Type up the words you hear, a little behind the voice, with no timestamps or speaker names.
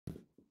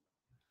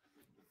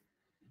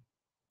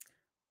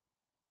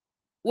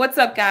What's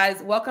up,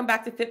 guys? Welcome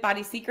back to Fit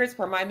Body Secrets,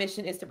 where my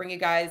mission is to bring you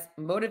guys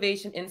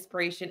motivation,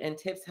 inspiration, and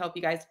tips to help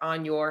you guys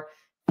on your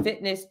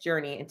fitness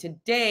journey. And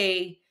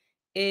today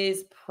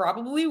is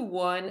probably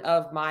one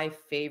of my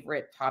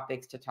favorite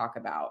topics to talk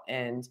about.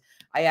 And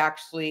I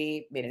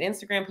actually made an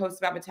Instagram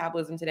post about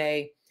metabolism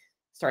today,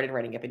 started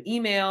writing up an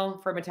email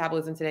for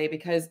metabolism today,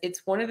 because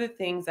it's one of the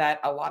things that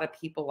a lot of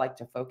people like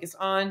to focus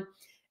on,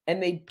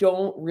 and they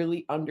don't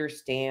really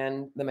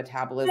understand the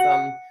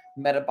metabolism,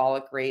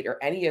 metabolic rate, or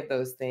any of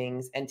those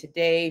things. And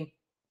today,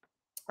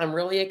 I'm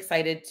really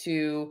excited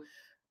to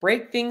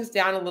break things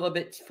down a little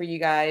bit for you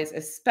guys,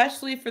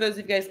 especially for those of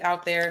you guys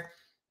out there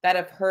that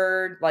have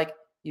heard like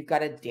you've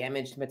got a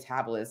damaged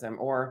metabolism,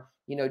 or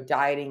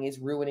dieting is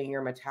ruining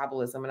your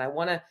metabolism. And I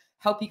want to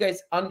help you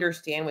guys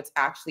understand what's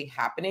actually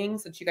happening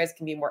so that you guys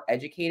can be more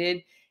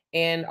educated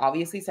and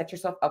obviously set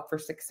yourself up for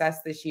success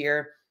this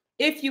year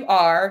if you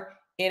are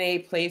in a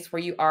place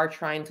where you are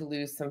trying to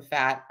lose some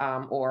fat,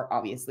 or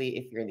obviously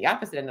if you're in the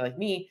opposite end like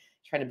me,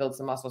 trying to build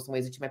some muscle, some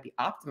ways that you might be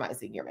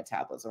optimizing your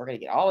metabolism. We're going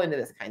to get all into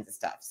this kinds of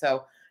stuff. So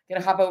I'm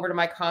going to hop over to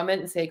my comment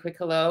and say a quick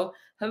hello.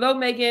 Hello,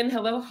 Megan.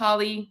 Hello,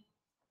 Holly.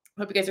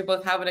 Hope you guys are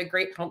both having a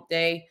great hump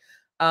day.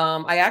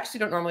 I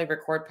actually don't normally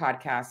record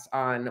podcasts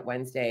on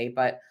Wednesday,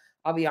 but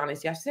I'll be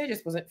honest, yesterday I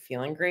just wasn't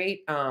feeling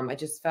great. I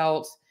just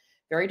felt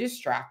very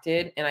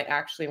distracted, and I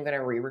actually am going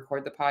to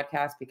re-record the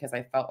podcast because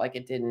I felt like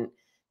it didn't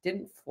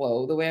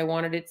flow the way I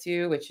wanted it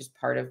to, which is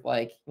part of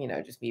like,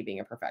 just me being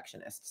a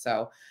perfectionist.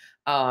 So,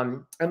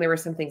 and there were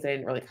some things I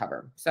didn't really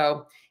cover.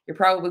 So you're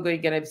probably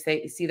going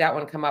to see that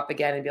one come up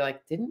again and be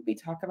like, didn't we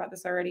talk about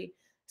this already?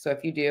 So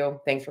if you do,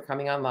 thanks for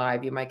coming on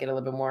live. You might get a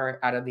little bit more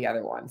out of the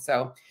other one.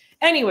 So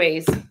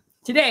anyways,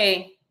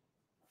 today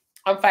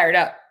I'm fired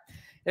up.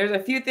 There's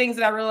a few things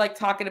that I really like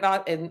talking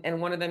about,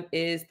 and one of them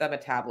is the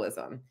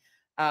metabolism.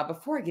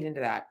 Before I get into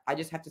that, I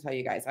just have to tell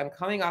you guys, I'm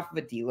coming off of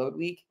a deload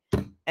week.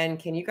 And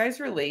can you guys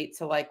relate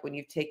to like when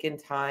you've taken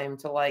time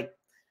to like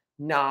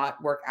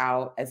not work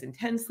out as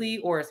intensely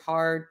or as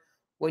hard?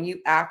 When you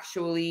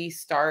actually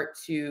start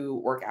to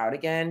work out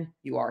again,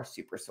 you are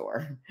super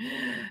sore.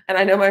 And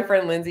I know my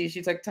friend Lindsay,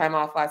 she took time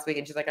off last week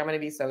and she's like, I'm going to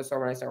be so sore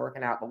when I start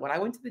working out. But when I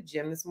went to the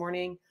gym this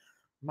morning,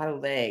 my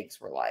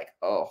legs were like,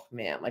 oh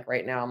man, like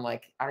right now I'm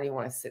like, I don't even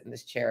want to sit in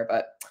this chair,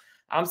 but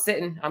I'm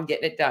sitting, I'm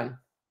getting it done.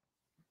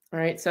 All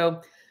right. So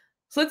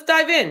let's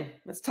dive in.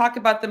 Let's talk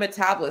about the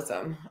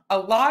metabolism. A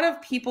lot of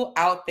people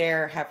out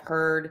there have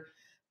heard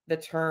the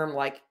term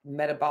like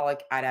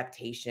metabolic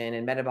adaptation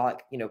and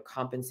metabolic,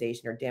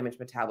 compensation or damaged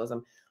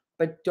metabolism,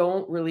 but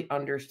don't really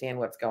understand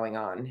what's going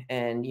on.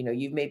 And,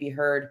 you've maybe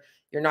heard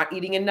you're not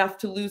eating enough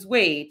to lose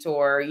weight,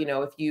 or,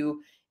 if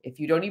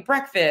you don't eat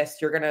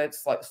breakfast, you're going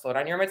to slow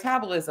down your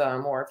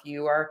metabolism. Or if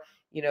you are,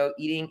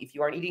 if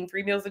you aren't eating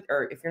 3 meals,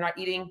 or if you're not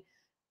eating,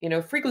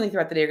 frequently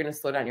throughout the day, you're going to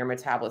slow down your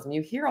metabolism.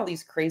 You hear all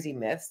these crazy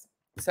myths.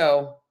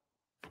 So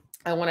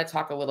I want to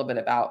talk a little bit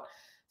about,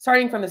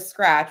 starting from the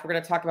scratch, we're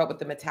going to talk about what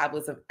the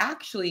metabolism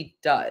actually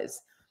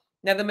does.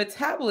 Now, the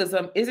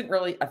metabolism isn't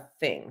really a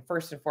thing,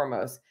 first and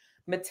foremost.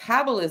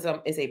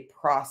 Metabolism is a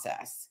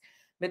process.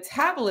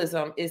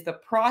 Metabolism is the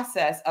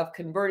process of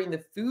converting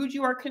the food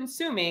you are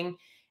consuming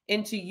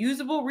into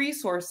usable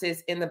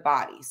resources in the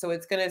body. So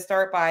it's going to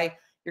start by,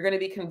 you're going to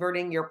be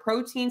converting your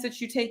proteins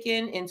that you take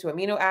in into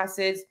amino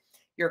acids.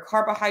 Your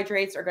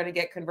carbohydrates are going to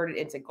get converted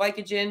into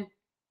glycogen,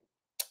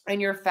 and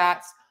your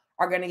fats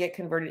are going to get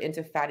converted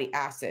into fatty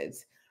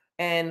acids.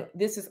 And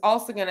this is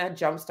also going to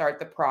jumpstart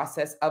the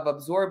process of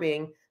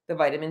absorbing the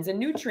vitamins and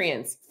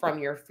nutrients from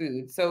your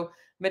food. So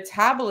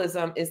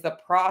metabolism is the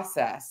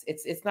process.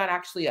 It's not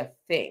actually a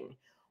thing.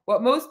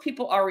 What most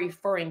people are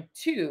referring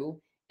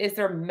to is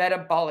their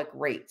metabolic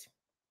rate.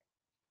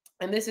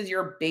 And this is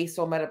your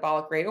basal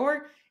metabolic rate,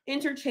 or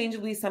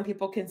interchangeably, some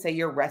people can say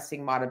your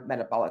resting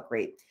metabolic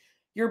rate.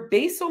 Your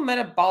basal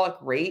metabolic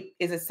rate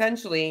is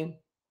essentially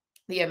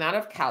the amount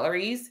of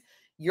calories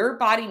your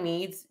body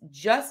needs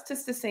just to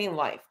sustain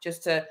life,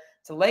 just to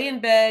lay in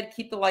bed,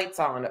 keep the lights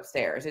on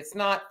upstairs. It's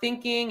not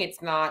thinking,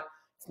 it's not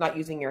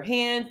using your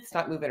hands, it's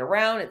not moving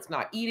around, it's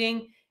not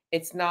eating,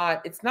 it's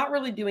not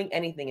really doing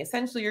anything.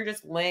 Essentially, you're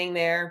just laying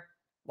there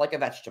like a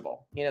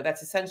vegetable.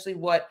 That's essentially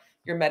what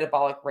your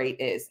metabolic rate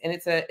is. And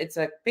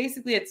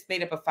basically it's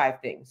made up of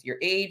 5 things: your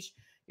age,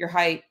 your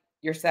height,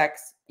 your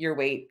sex, your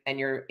weight, and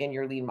your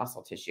lean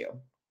muscle tissue.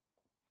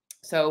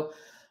 So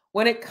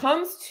when it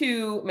comes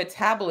to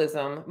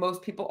metabolism,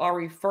 most people are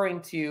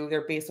referring to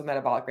their basal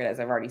metabolic rate,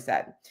 as I've already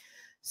said.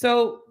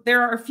 So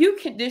there are a few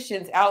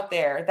conditions out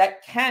there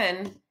that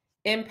can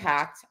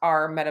impact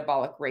our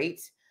metabolic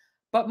rate,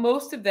 but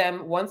most of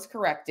them, once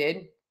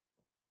corrected,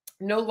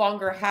 no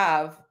longer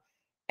have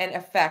an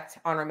effect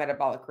on our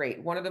metabolic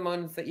rate. One of the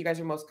ones that you guys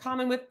are most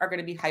common with are going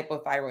to be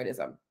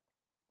hypothyroidism.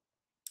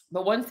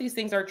 But once these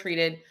things are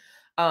treated,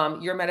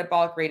 your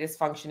metabolic rate is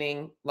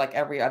functioning like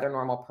every other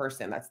normal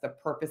person. That's the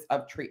purpose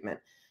of treatment.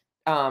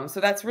 So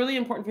that's really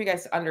important for you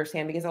guys to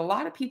understand, because a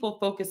lot of people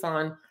focus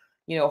on,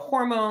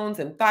 hormones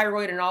and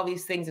thyroid and all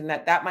these things, and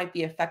that might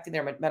be affecting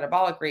their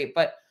metabolic rate.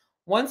 But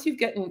once you've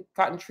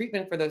gotten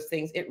treatment for those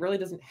things, it really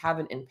doesn't have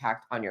an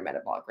impact on your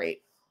metabolic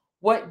rate.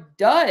 What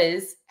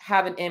does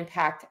have an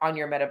impact on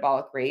your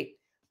metabolic rate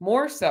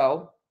more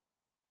so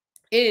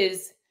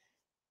is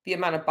the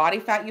amount of body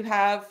fat you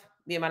have,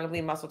 the amount of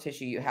lean muscle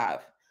tissue you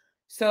have.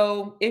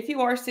 So if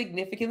you are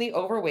significantly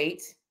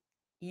overweight,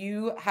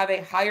 you have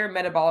a higher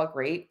metabolic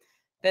rate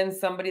than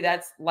somebody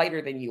that's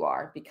lighter than you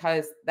are,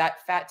 because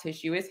that fat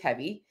tissue is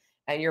heavy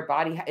and your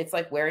body, it's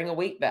like wearing a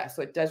weight vest.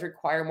 So it does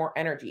require more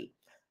energy.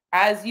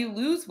 As you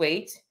lose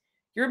weight,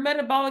 your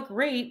metabolic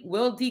rate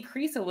will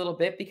decrease a little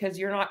bit because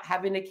you're not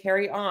having to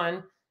carry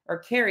on or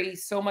carry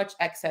so much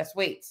excess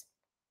weight.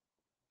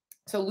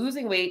 So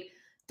losing weight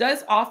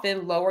does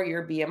often lower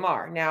your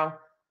BMR. Now,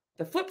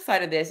 the flip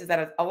side of this is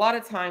that a lot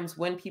of times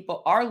when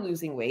people are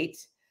losing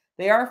weight,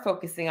 they are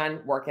focusing on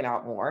working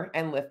out more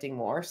and lifting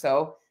more.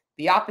 So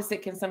the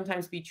opposite can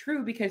sometimes be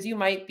true, because you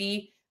might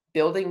be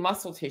building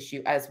muscle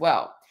tissue as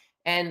well.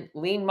 And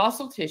lean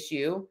muscle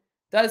tissue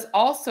does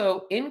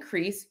also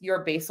increase your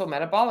basal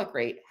metabolic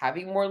rate.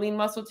 Having more lean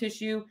muscle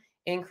tissue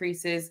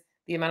increases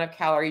the amount of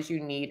calories you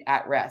need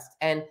at rest.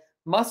 And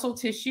muscle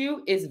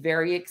tissue is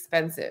very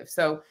expensive.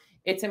 So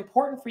it's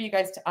important for you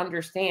guys to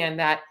understand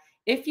that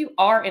if you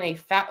are in a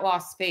fat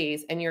loss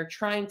phase and you're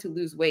trying to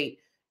lose weight,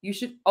 you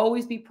should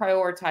always be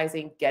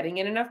prioritizing getting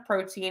in enough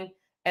protein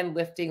and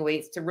lifting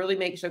weights to really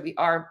make sure we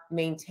are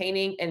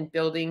maintaining and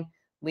building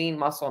lean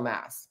muscle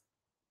mass.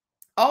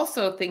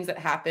 Also, things that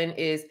happen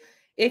is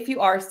if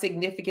you are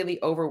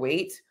significantly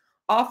overweight,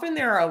 often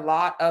there are a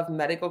lot of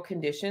medical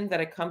conditions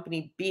that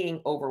accompany being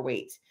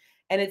overweight.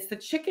 And it's the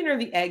chicken or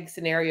the egg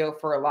scenario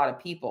for a lot of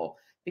people,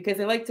 because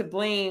they like to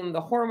blame the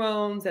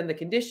hormones and the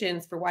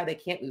conditions for why they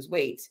can't lose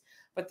weight.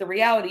 But the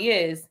reality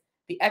is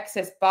the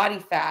excess body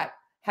fat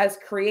has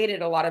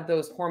created a lot of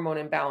those hormone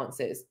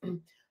imbalances.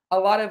 A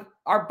lot of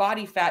our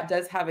body fat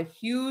does have a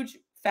huge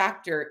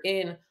factor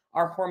in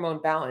our hormone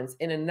balance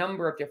in a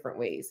number of different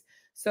ways.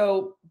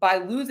 So by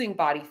losing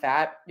body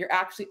fat, you're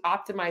actually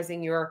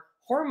optimizing your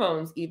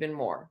hormones even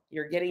more.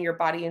 You're getting your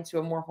body into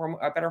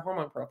a better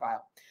hormone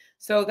profile.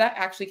 So that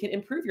actually can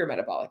improve your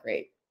metabolic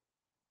rate.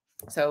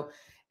 So,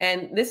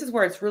 and this is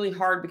where it's really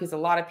hard, because a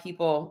lot of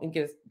people, and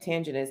get a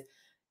tangent, is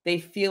they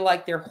feel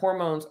like their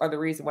hormones are the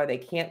reason why they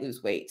can't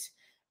lose weight.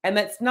 And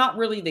that's not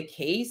really the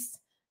case.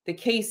 The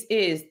case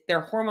is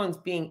their hormones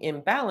being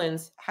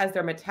imbalanced has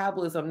their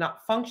metabolism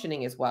not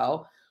functioning as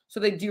well. So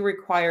they do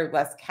require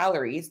less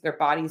calories, their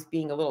body's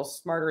being a little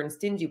smarter and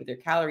stingy with their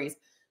calories.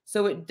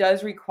 So it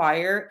does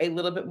require a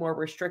little bit more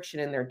restriction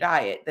in their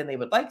diet than they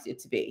would like it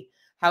to be.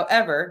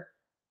 However,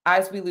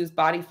 as we lose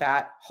body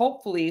fat,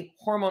 hopefully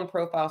hormone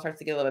profile starts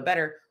to get a little bit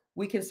better.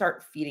 We can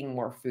start feeding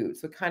more food.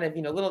 So kind of,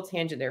 little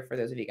tangent there for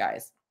those of you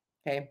guys.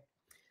 Okay.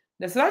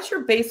 Now, so that's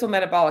your basal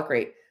metabolic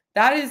rate.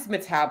 That is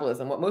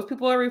metabolism. What most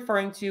people are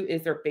referring to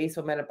is their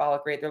basal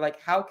metabolic rate. They're like,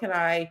 how can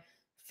I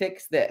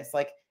fix this?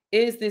 Like,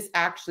 is this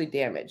actually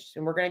damaged?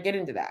 And we're going to get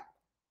into that.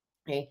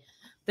 Okay.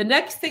 The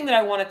next thing that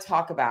I want to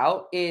talk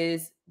about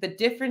is the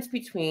difference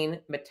between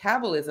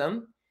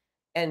metabolism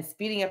and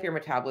speeding up your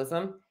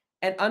metabolism,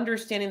 and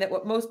understanding that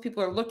what most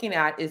people are looking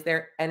at is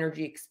their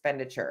energy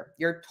expenditure,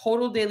 your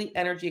total daily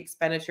energy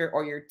expenditure,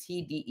 or your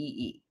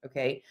TDEE.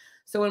 Okay.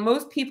 So when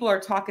most people are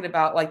talking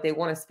about like they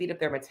want to speed up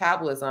their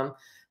metabolism,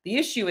 the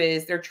issue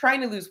is they're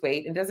trying to lose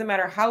weight. And it doesn't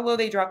matter how low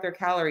they drop their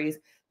calories,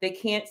 they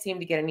can't seem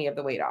to get any of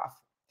the weight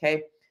off.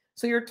 Okay.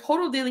 So your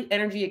total daily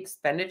energy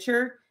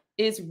expenditure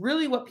is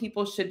really what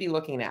people should be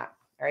looking at.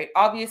 All right.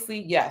 Obviously,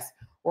 yes,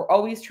 we're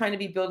always trying to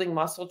be building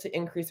muscle to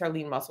increase our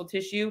lean muscle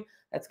tissue.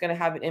 That's going to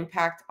have an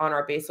impact on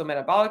our basal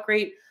metabolic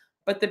rate.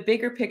 But the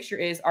bigger picture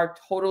is our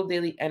total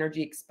daily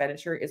energy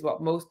expenditure is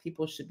what most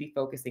people should be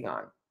focusing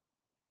on.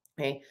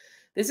 Okay.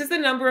 This is the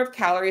number of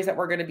calories that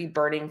we're going to be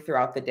burning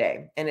throughout the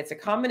day. And it's a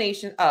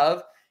combination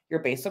of your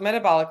basal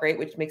metabolic rate,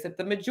 which makes up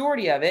the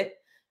majority of it,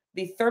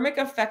 the thermic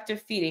effect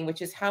of feeding,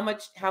 which is how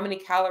many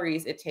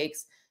calories it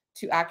takes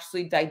to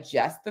actually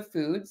digest the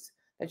foods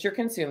that you're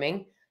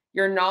consuming,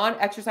 your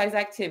non-exercise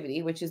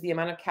activity, which is the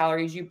amount of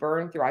calories you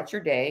burn throughout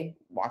your day,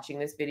 watching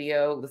this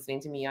video, listening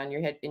to me on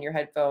in your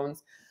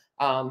headphones,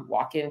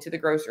 walk into the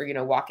grocery,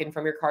 walk in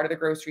from your car to the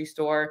grocery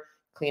store,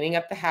 cleaning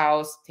up the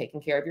house,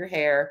 taking care of your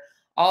hair,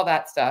 all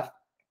that stuff.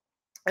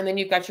 And then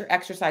you've got your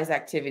exercise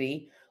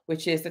activity,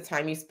 which is the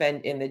time you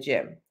spend in the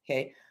gym.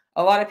 Okay.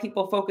 A lot of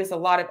people focus a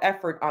lot of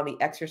effort on the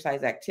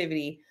exercise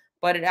activity,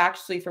 but it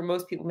actually, for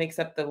most people, makes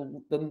up the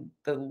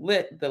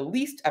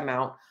least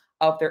amount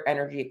of their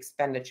energy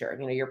expenditure.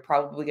 You're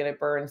probably going to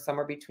burn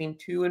somewhere between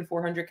 200 and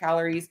 400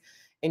 calories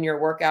in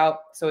your workout.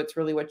 So it's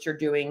really what you're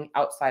doing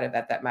outside of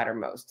that matter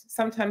most.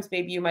 Sometimes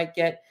maybe you might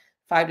get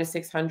 500 to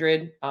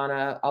 600 on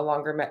a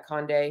longer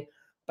Metcon day,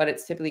 but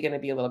it's typically going to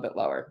be a little bit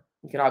lower.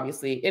 You can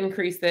obviously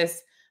increase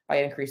this by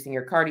increasing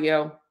your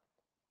cardio,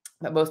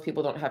 but most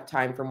people don't have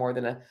time for more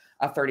than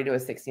a 30 to a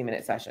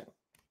 60-minute session.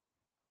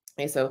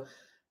 Okay, so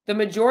the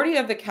majority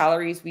of the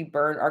calories we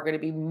burn are going to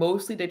be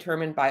mostly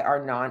determined by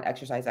our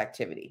non-exercise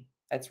activity.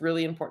 That's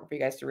really important for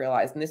you guys to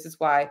realize. And this is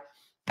why,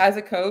 as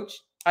a coach,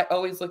 I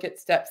always look at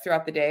steps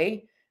throughout the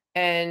day.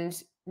 And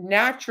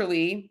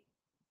naturally,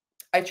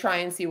 I try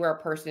and see where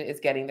a person is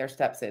getting their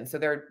steps in. So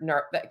they're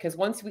not, because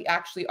once we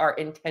actually are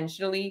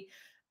intentionally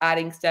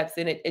adding steps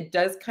in, it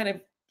does kind of,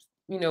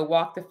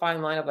 walk the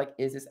fine line of like,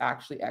 is this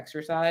actually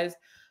exercise?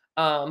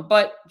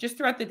 But just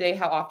throughout the day,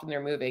 how often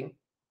they're moving.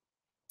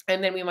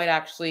 And then we might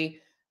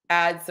actually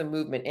add some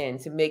movement in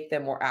to make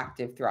them more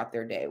active throughout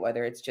their day,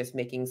 whether it's just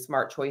making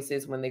smart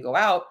choices when they go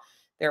out,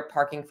 they're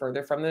parking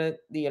further from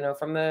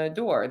from the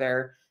door.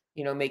 They're,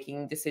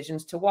 making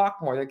decisions to walk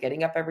more. They're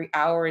getting up every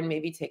hour and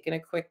maybe taking a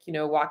quick,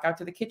 walk out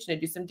to the kitchen to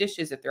do some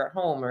dishes if they're at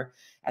home, or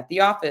at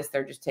the office,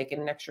 they're just taking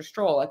an extra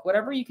stroll. Like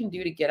whatever you can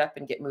do to get up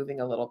and get moving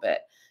a little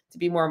bit, to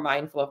be more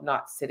mindful of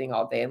not sitting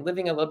all day and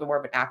living a little bit more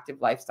of an active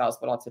lifestyle is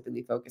what I'll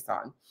typically focus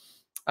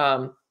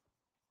on.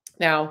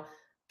 Now,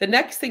 the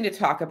next thing to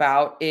talk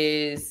about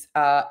is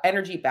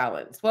energy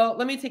balance. Well,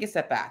 let me take a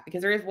step back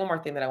because there is one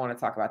more thing that I want to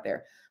talk about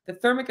there. The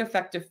thermic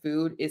effect of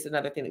food is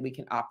another thing that we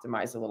can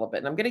optimize a little bit.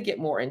 And I'm going to get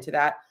more into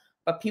that,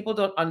 but people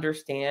don't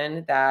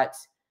understand that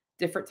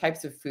different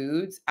types of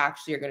foods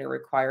actually are going to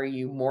require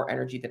you more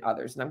energy than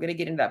others. And I'm going to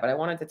get into that, but I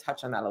wanted to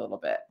touch on that a little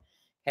bit.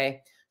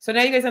 Okay. So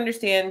now you guys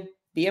understand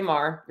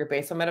BMR, your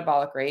basal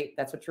metabolic rate.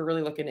 That's what you're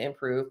really looking to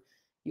improve.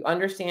 You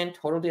understand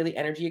total daily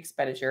energy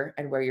expenditure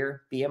and where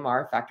your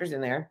BMR factors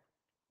in there.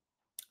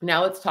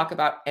 Now let's talk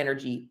about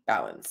energy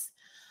balance.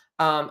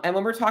 And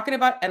when we're talking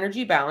about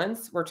energy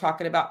balance, we're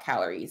talking about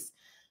calories.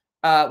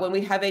 When we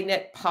have a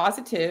net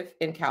positive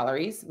in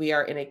calories, we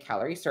are in a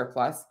calorie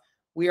surplus,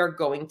 we are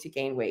going to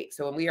gain weight.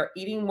 So when we are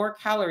eating more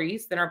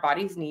calories than our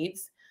body's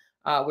needs,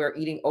 we're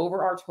eating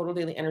over our total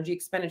daily energy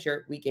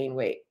expenditure, we gain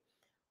weight.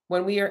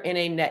 When we are in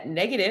a net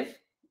negative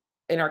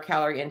in our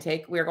calorie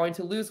intake, we are going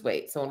to lose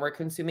weight. So when we're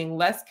consuming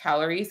less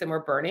calories than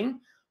we're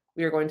burning,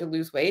 we are going to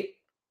lose weight.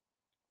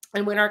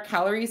 And when our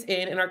calories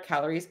in and our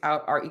calories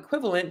out are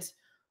equivalent,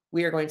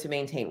 we are going to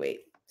maintain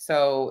weight.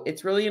 So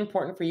it's really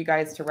important for you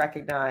guys to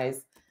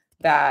recognize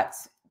that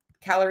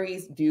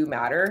calories do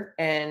matter.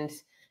 And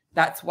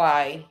that's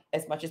why,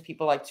 as much as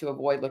people like to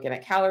avoid looking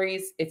at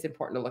calories, it's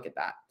important to look at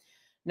that.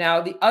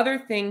 Now, the other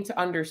thing to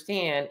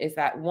understand is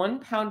that 1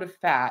 pound of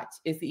fat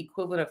is the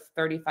equivalent of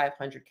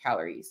 3,500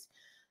 calories.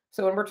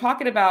 So when we're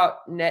talking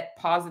about net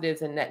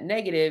positives and net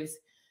negatives,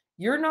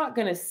 you're not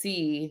going to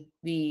see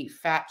the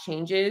fat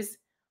changes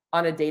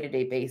on a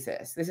day-to-day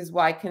basis. This is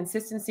why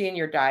consistency in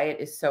your diet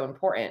is so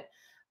important.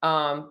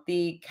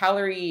 The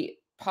calorie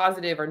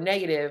positive or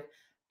negative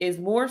is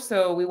more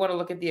so we want to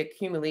look at the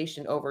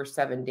accumulation over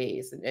 7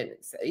 days and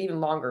it's even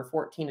longer,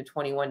 14 to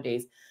 21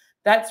 days.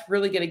 That's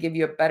really going to give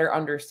you a better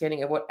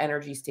understanding of what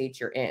energy state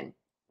you're in.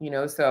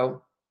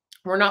 So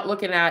we're not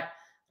looking at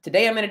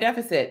today I'm in a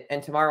deficit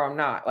and tomorrow I'm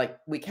not. Like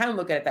we can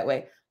look at it that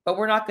way, but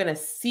we're not going to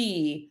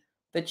see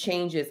the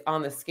changes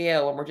on the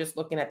scale when we're just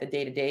looking at the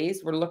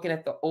day-to-days. We're looking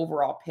at the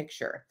overall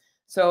picture.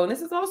 So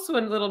this is also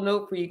a little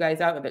note for you guys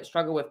out there that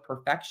struggle with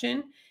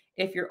perfection.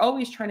 If you're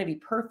always trying to be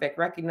perfect,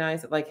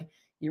 recognize that like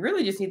you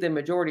really just need the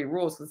majority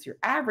rules because your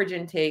average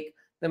intake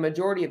the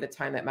majority of the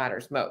time that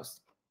matters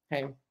most.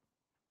 Okay.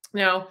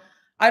 Now,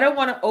 I don't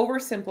want to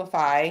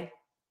oversimplify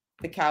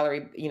the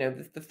calorie,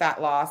 the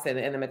fat loss and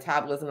the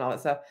metabolism and all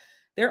that stuff.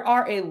 There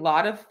are a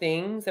lot of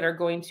things that are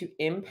going to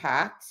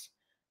impact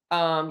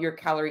your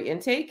calorie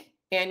intake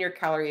and your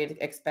calorie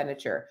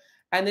expenditure.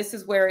 And this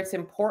is where it's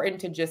important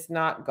to just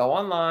not go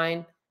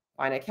online,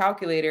 find a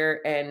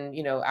calculator and,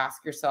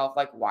 ask yourself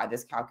like why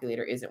this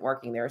calculator isn't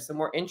working. There are some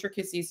more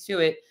intricacies to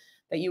it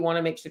that you want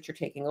to make sure that you're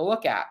taking a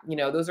look at.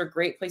 Those are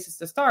great places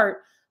to start,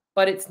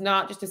 but it's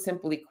not just a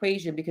simple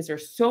equation because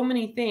there's so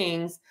many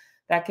things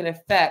that can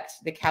affect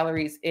the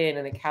calories in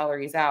and the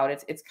calories out.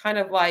 It's kind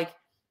of like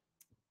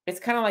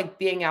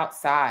being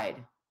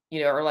outside,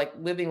 or like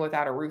living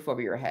without a roof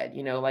over your head,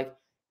 like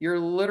you're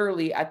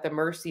literally at the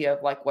mercy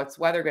of like, what's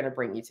weather going to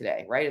bring you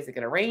today, right? Is it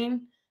going to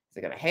rain? Is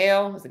it going to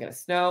hail? Is it going to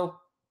snow?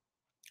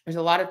 There's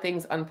a lot of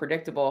things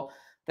unpredictable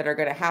that are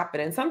going to happen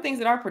and some things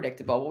that are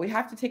predictable. But we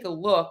have to take a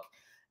look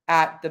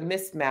at the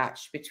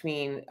mismatch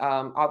between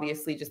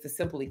obviously just the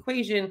simple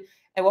equation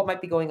and what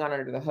might be going on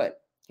under the hood.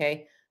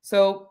 Okay.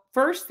 So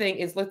first thing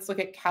is let's look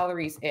at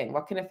calories in.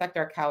 What can affect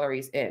our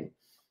calories in?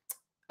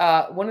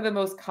 One of the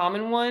most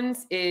common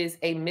ones is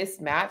a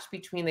mismatch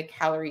between the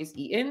calories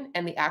eaten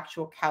and the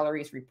actual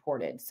calories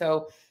reported.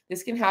 So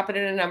this can happen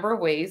in a number of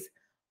ways.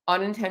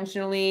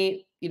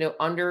 Unintentionally,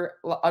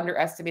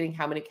 underestimating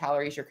how many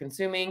calories you're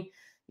consuming,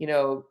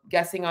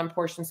 guessing on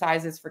portion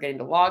sizes, forgetting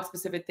to log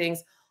specific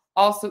things,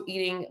 also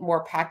eating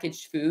more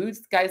packaged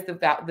foods. Guys,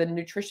 the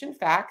nutrition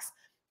facts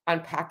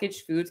on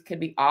packaged foods can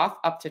be off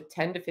up to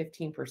 10 to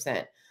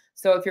 15%.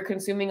 So if you're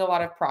consuming a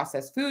lot of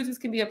processed foods, this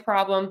can be a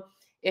problem.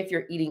 If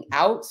you're eating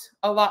out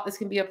a lot, this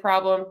can be a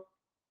problem.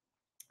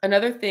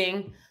 Another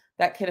thing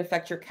that can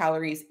affect your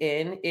calories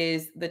in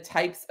is the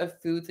types of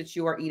foods that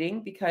you are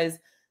eating, because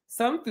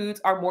some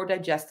foods are more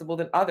digestible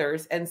than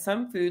others, and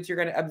some foods you're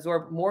going to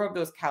absorb more of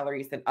those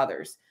calories than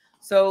others.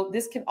 So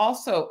this can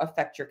also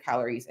affect your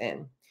calories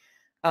in.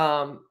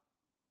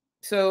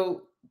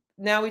 So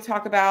now we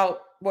talk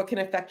about what can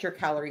affect your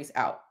calories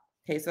out.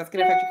 Okay, so that's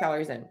going to affect your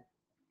calories in.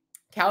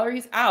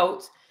 Calories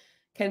out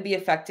can be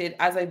affected,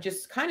 as I've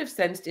just kind of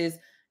sensed, is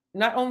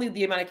not only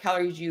the amount of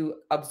calories you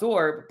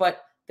absorb,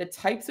 but the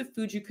types of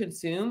food you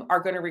consume are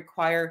going to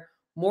require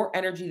more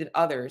energy than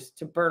others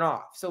to burn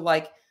off. So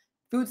like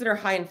foods that are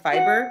high in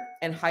fiber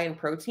and high in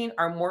protein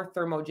are more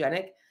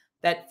thermogenic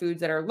than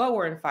foods that are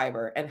lower in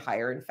fiber and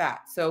higher in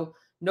fat. So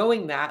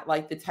knowing that,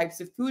 like the types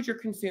of food you're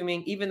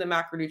consuming, even the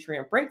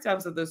macronutrient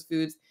breakdowns of those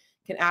foods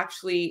can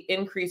actually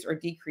increase or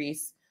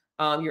decrease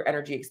your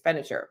energy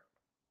expenditure.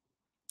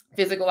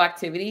 Physical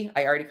activity,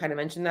 I already kind of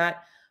mentioned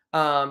that.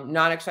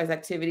 Non-exercise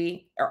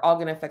activity are all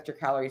going to affect your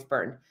calories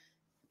burned.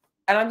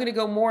 And I'm going to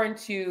go more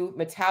into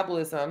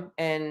metabolism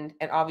and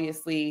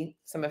obviously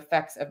some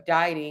effects of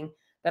dieting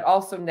that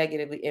also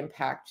negatively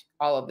impact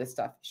all of this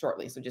stuff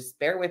shortly. So just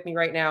bear with me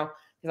right now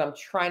because I'm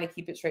trying to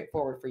keep it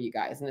straightforward for you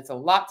guys. And it's a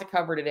lot to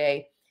cover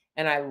today.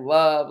 And I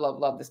love, love,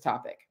 love this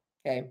topic.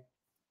 Okay.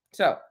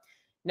 So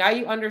now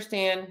you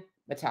understand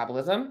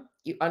metabolism,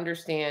 you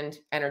understand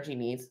energy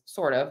needs,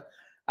 sort of,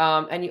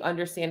 and you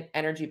understand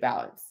energy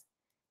balance.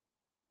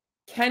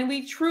 Can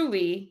we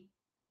truly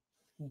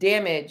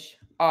damage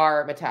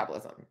our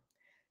metabolism?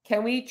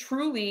 Can we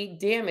truly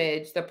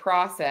damage the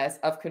process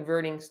of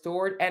converting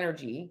stored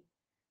energy,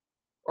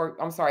 or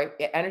I'm sorry,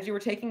 energy we're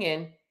taking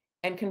in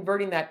and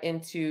converting that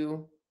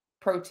into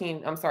protein,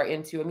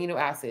 into amino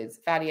acids,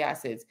 fatty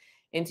acids,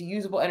 into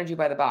usable energy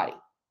by the body?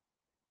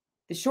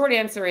 The short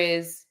answer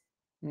is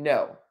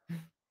no,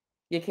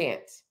 you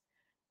can't.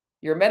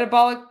 Your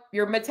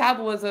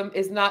metabolism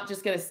is not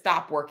just going to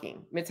stop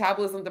working.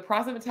 Metabolism, the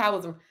process of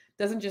metabolism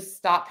doesn't just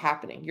stop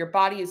happening. Your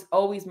body is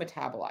always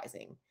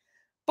metabolizing.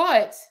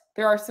 But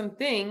there are some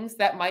things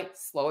that might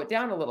slow it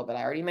down a little bit.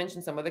 I already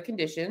mentioned some of the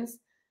conditions,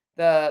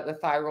 the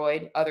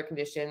thyroid, other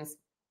conditions,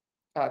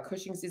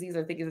 Cushing's disease,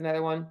 I think is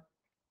another one.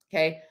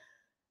 Okay.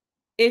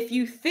 If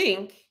you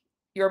think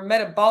your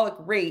metabolic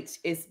rate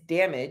is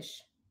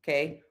damaged,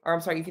 okay, or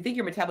I'm sorry, if you think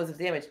your metabolism is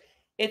damaged,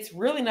 it's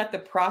really not the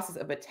process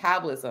of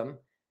metabolism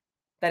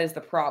that is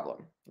the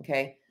problem.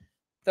 Okay.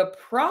 The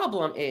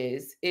problem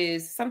is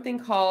something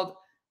called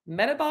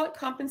metabolic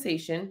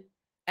compensation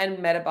and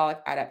metabolic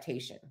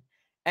adaptation.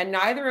 And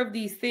neither of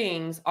these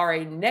things are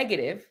a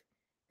negative.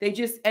 They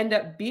just end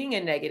up being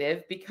a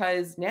negative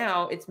because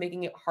now it's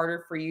making it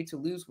harder for you to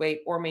lose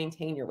weight or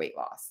maintain your weight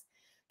loss.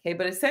 Okay.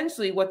 But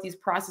essentially what these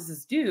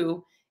processes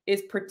do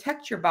is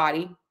protect your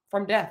body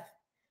from death.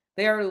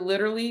 They are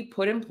literally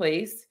put in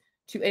place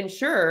to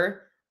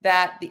ensure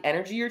that the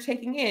energy you're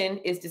taking in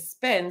is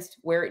dispensed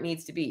where it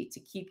needs to be to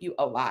keep you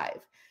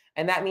alive.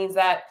 And that means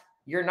that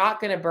you're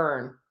not going to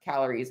burn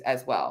calories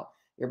as well.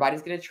 Your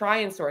body's going to try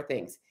and store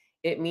things.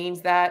 It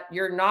means that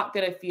you're not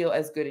going to feel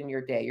as good in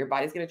your day. Your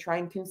body's going to try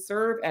and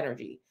conserve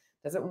energy.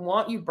 Doesn't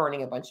want you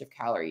burning a bunch of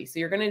calories. So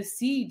you're going to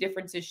see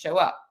differences show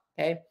up.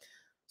 Okay.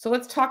 So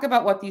let's talk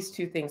about what these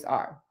two things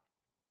are.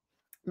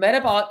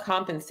 Metabolic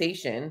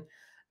compensation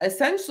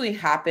essentially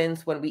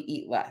happens when we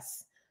eat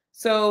less.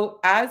 So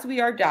as we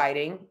are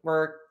dieting,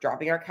 we're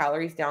dropping our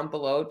calories down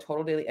below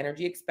total daily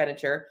energy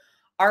expenditure.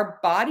 Our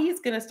body is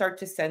going to start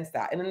to sense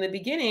that. And in the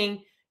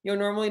beginning, you'll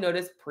normally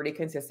notice pretty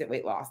consistent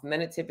weight loss. And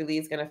then it typically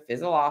is going to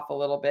fizzle off a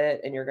little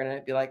bit. And you're going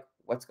to be like,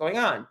 what's going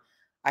on?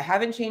 I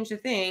haven't changed a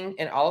thing.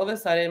 And all of a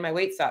sudden, my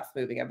weight stops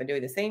moving. I've been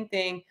doing the same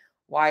thing.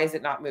 Why is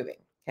it not moving?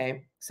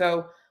 Okay.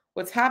 So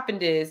what's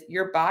happened is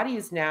your body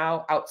is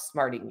now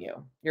outsmarting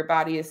you. Your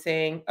body is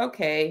saying,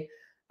 okay,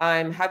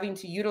 I'm having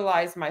to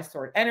utilize my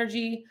stored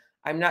energy.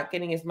 I'm not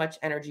getting as much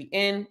energy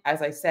in.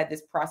 As I said,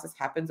 this process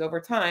happens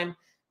over time.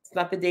 It's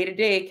not the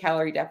day-to-day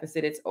calorie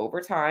deficit. It's over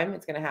time.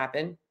 It's going to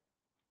happen.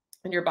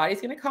 And your body's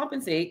going to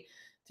compensate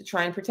to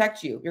try and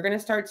protect you. You're going to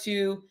start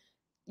to,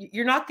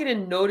 you're not going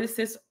to notice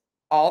this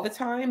all the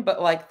time,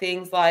 but like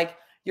things like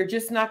you're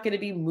just not going to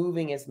be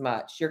moving as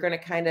much. You're going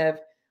to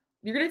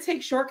you're going to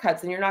take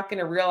shortcuts and you're not going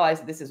to realize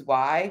that this is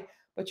why,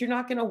 but you're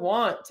not going to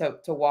want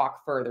to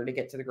walk further to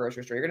get to the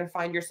grocery store. You're going to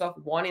find yourself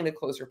wanting the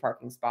closer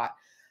parking spot.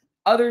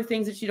 Other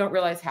things that you don't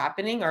realize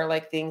happening are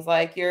like things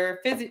like you're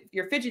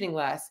fidgeting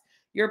less,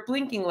 you're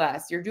blinking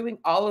less, you're doing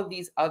all of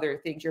these other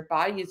things. Your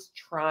body is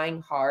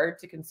trying hard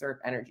to conserve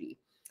energy.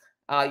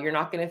 You're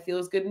not going to feel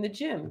as good in the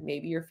gym.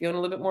 Maybe you're feeling a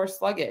little bit more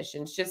sluggish.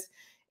 And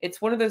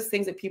it's one of those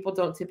things that people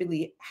don't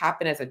typically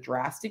happen as a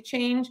drastic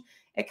change.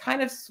 It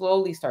kind of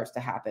slowly starts to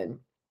happen.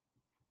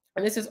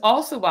 And this is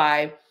also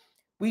why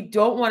we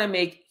don't want to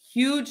make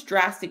huge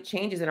drastic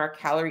changes in our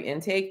calorie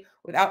intake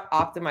without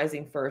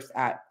optimizing first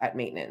at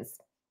maintenance.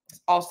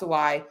 It's also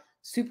why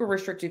super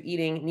restrictive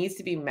eating needs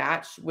to be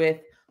matched with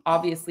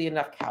obviously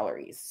enough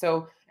calories.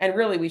 So, and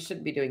really we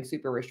shouldn't be doing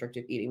super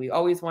restrictive eating. We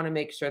always want to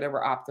make sure that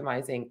we're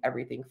optimizing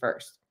everything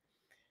first.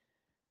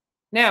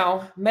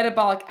 Now,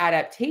 metabolic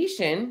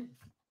adaptation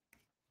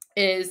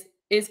is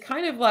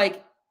kind of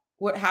like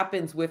what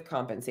happens with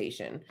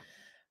compensation.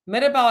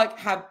 Metabolic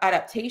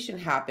adaptation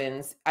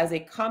happens as a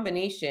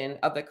combination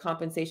of the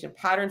compensation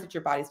patterns that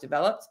your body's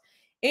developed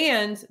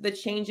and the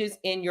changes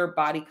in your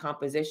body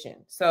composition.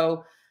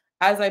 So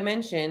as I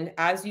mentioned,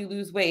 as you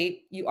lose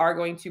weight, you are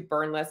going to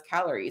burn less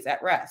calories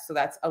at rest. So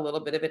that's a little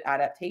bit of an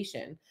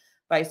adaptation.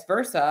 Vice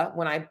versa,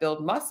 when I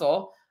build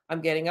muscle,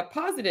 I'm getting a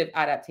positive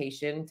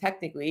adaptation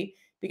technically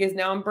because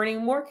now I'm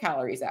burning more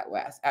calories at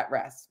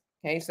rest.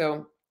 Okay,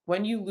 so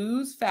when you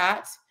lose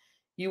fat,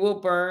 you will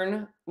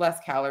burn less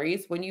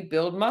calories. When you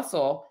build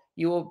muscle,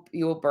 you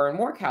will burn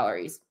more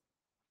calories.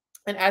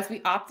 And as we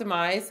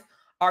optimize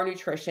our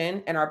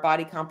nutrition and our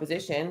body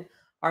composition,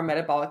 our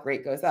metabolic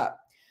rate goes up.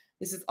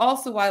 This is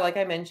also why, like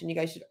I mentioned, you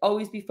guys should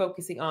always be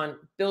focusing on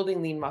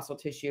building lean muscle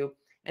tissue.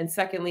 And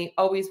secondly,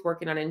 always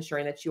working on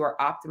ensuring that you are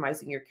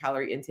optimizing your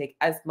calorie intake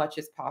as much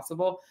as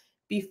possible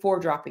before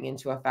dropping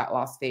into a fat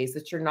loss phase,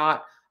 that you're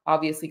not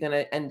obviously going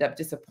to end up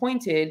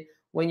disappointed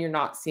when you're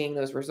not seeing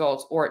those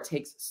results or it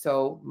takes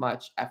so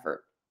much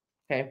effort.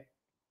 Okay.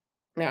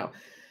 Now,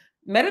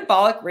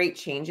 metabolic rate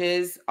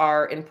changes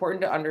are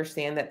important to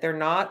understand that they're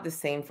not the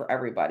same for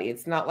everybody.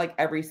 It's not like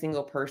every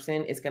single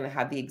person is going to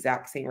have the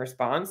exact same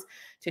response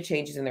to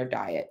changes in their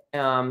diet.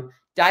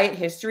 Diet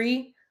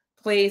history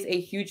plays a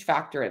huge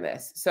factor in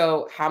this.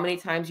 So, how many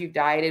times you've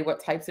dieted,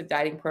 what types of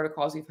dieting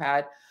protocols you've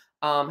had,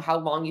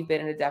 how long you've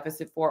been in a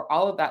deficit for,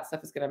 all of that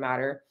stuff is going to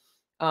matter.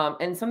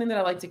 And something that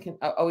I like to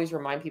always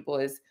remind people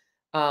is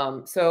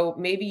so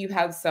maybe you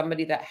have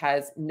somebody that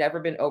has never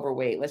been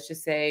overweight. Let's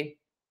just say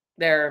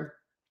they're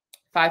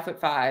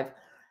 5'5",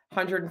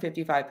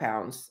 155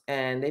 pounds,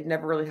 and they've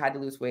never really had to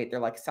lose weight. They're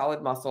like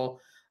solid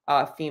muscle,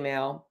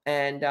 female,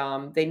 and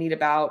they need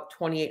about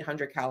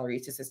 2,800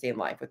 calories to sustain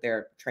life with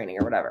their training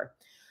or whatever.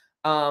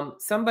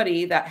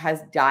 Somebody that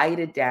has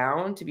dieted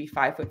down to be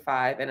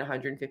 5'5" and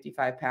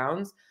 155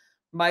 pounds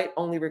might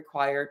only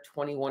require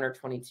 21 or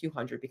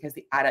 2,200 because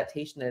the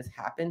adaptation that has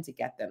happened to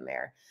get them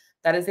there.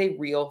 That is a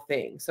real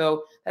thing.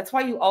 So that's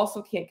why you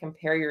also can't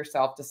compare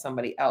yourself to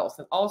somebody else,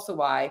 and also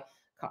why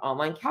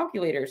online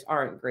calculators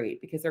aren't great,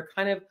 because they're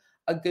kind of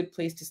a good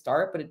place to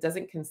start, but it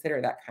doesn't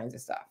consider that kinds of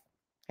stuff.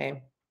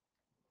 Okay.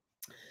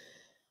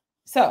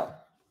 So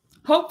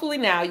hopefully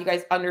now you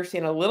guys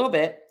understand a little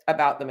bit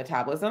about the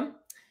metabolism,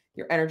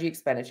 your energy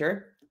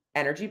expenditure,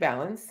 energy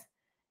balance,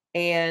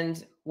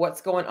 and what's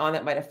going on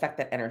that might affect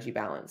that energy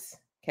balance.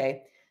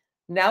 Okay.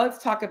 Now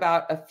let's talk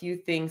about a few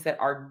things that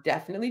are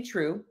definitely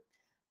true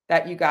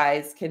that you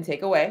guys can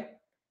take away.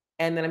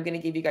 And then I'm going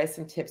to give you guys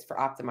some tips for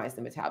optimizing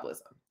the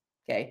metabolism.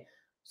 Okay.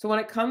 So when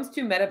it comes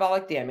to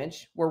metabolic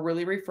damage, we're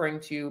really referring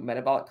to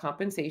metabolic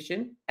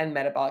compensation and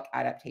metabolic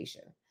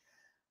adaptation.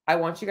 I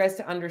want you guys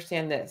to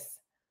understand this.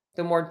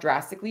 The more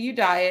drastically you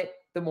diet,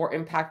 the more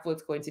impactful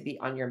it's going to be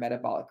on your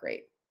metabolic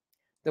rate.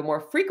 The more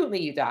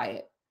frequently you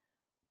diet,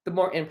 the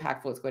more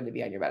impactful it's going to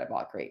be on your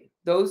metabolic rate.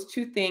 Those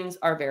two things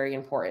are very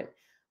important.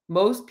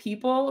 Most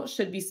people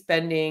should be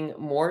spending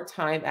more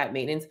time at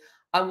maintenance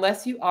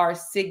unless you are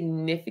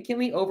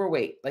significantly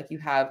overweight, like you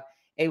have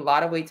a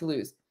lot of weight to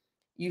lose.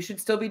 You should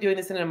still be doing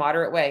this in a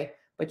moderate way,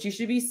 but you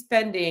should be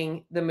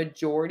spending the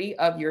majority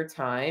of your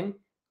time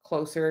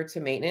closer to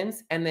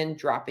maintenance and then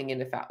dropping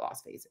into fat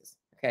loss phases.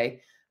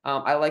 Okay.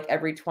 I like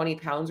every 20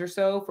 pounds or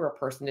so for a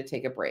person to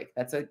take a break.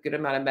 That's a good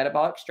amount of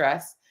metabolic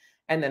stress.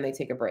 And then they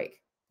take a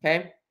break.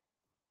 Okay.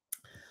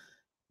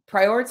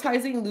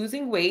 Prioritizing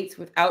losing weight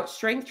without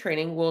strength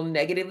training will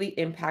negatively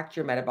impact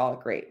your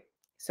metabolic rate.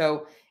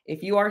 So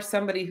if you are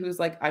somebody who's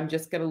like, I'm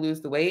just going to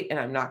lose the weight and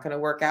I'm not going to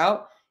work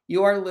out,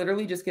 you are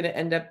literally just going to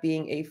end up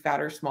being a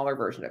fatter, smaller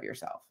version of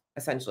yourself.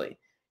 Essentially,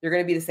 you're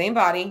going to be the same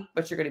body,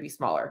 but you're going to be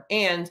smaller,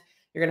 and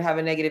you're going to have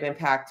a negative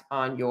impact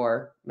on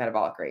your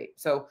metabolic rate.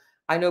 So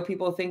I know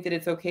people think that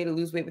it's okay to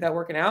lose weight without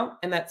working out,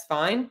 and that's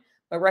fine,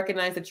 but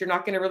recognize that you're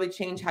not going to really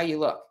change how you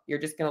look. You're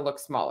just going to look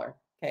smaller.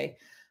 Okay.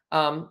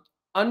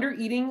 Under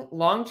eating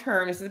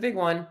long-term, this is a big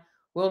one,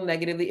 will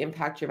negatively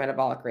impact your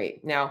metabolic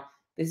rate. Now,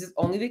 this is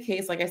only the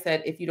case, like I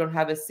said, if you don't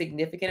have a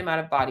significant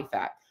amount of body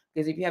fat.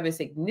 Because if you have a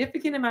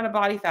significant amount of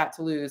body fat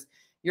to lose,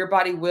 your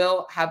body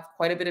will have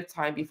quite a bit of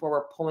time before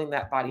we're pulling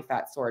that body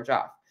fat storage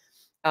off,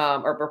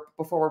 or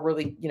before we're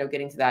really,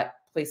 getting to that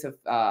place of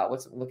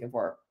what's I'm looking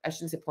for. I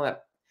shouldn't say pulling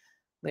up.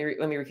 Let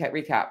me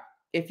recap.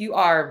 If you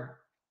are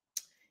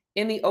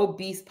in the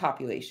obese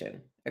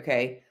population,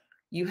 okay,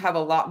 you have a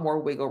lot more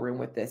wiggle room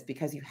with this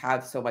because you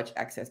have so much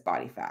excess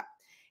body fat.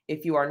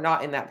 If you are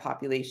not in that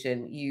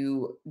population,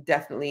 you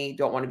definitely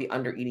don't want to be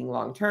under eating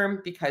long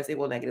term because it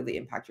will negatively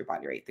impact your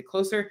body weight. The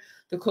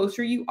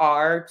closer you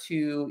are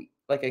to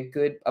like a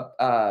good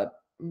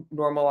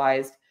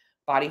normalized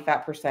body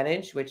fat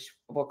percentage, which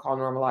we'll call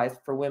normalized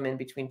for women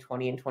between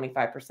 20 and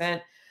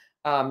 25%,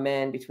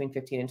 men between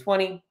 15 and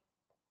 20,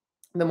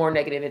 the more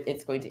negative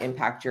it's going to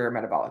impact your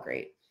metabolic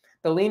rate.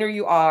 The leaner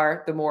you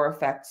are, the more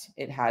effect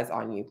it has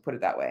on you, put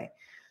it that way.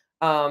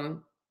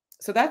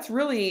 So that's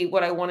really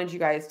what I wanted you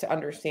guys to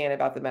understand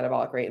about the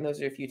metabolic rate. And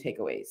those are a few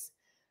takeaways.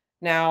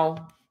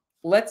 Now,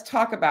 let's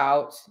talk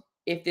about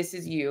if this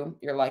is you,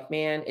 you're like,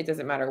 man, it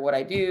doesn't matter what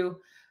I do.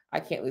 I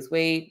can't lose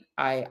weight.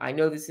 I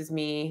know this is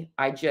me.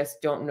 I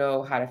just don't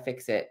know how to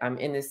fix it. I'm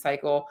in this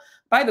cycle.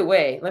 By the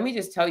way, let me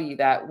just tell you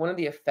that one of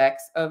the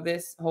effects of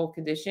this whole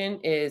condition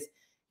is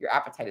your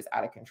appetite is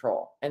out of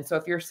control. And so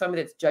if you're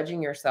somebody that's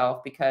judging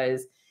yourself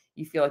because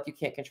you feel like you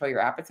can't control your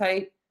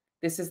appetite,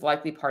 this is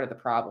likely part of the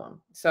problem.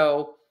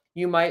 So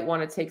you might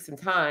want to take some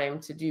time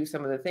to do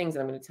some of the things that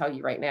I'm going to tell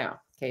you right now.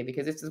 okay,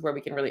 because this is where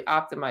we can really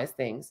optimize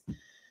things.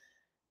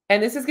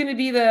 And this is going to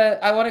be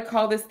I want to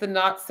call this the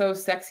not so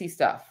sexy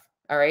stuff.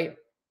 All right.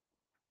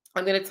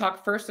 I'm going to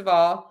talk first of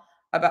all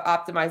about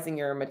optimizing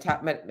your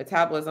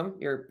metabolism,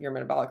 your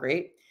metabolic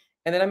rate.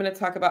 And then I'm going to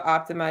talk about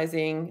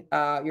optimizing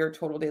your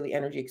total daily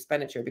energy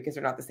expenditure because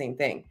they're not the same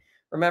thing.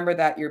 Remember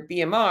that your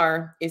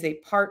BMR is a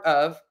part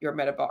of your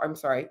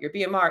your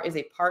BMR is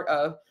a part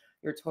of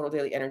your total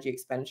daily energy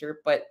expenditure,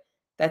 but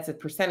that's a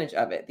percentage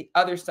of it. The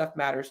other stuff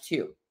matters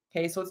too.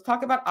 Okay, so let's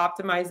talk about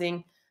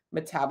optimizing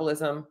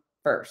metabolism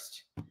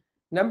first.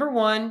 Number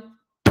one,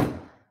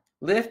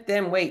 lift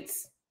them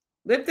weights.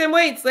 Lift them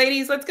weights,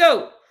 ladies. Let's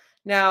go.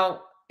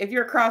 Now, if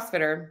you're a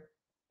CrossFitter,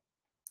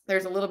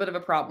 there's a little bit of a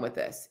problem with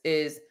this.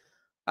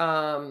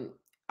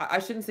 I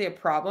shouldn't say a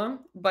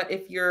problem, but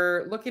if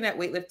you're looking at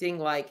weightlifting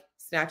like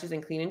snatches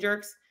and clean and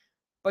jerks,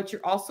 but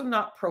you're also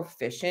not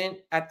proficient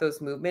at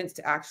those movements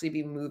to actually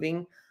be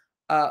moving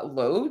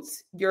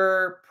loads,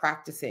 you're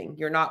practicing.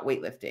 You're not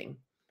weightlifting.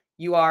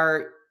 You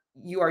are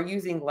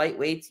using light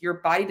weights. Your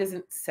body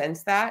doesn't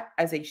sense that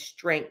as a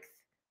strength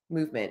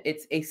movement.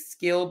 It's a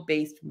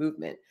skill-based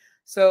movement.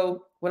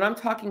 So when I'm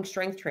talking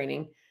strength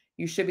training,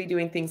 you should be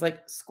doing things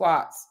like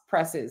squats,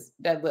 presses,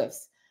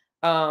 deadlifts.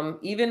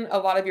 Even a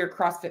lot of your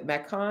CrossFit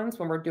Metcons,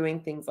 when we're doing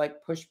things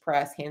like push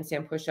press,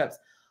 handstand push-ups,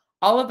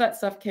 all of that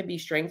stuff can be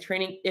strength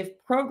training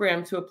if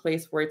programmed to a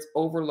place where it's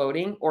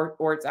overloading or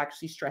it's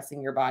actually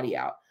stressing your body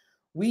out.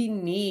 We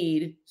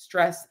need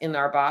stress in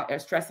our body,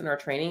 stress in our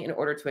training in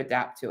order to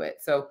adapt to it.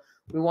 So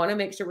we want to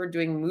make sure we're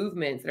doing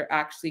movements that are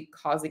actually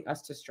causing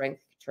us to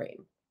strength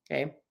train.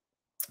 Okay.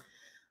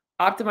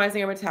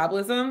 Optimizing our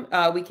metabolism,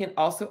 we can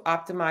also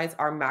optimize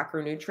our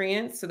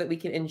macronutrients so that we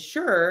can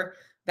ensure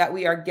that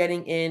we are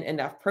getting in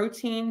enough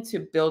protein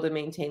to build and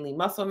maintain lean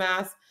muscle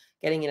mass,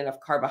 getting in enough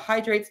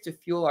carbohydrates to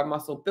fuel our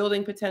muscle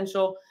building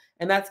potential,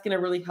 and that's going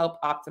to really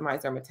help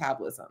optimize our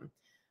metabolism.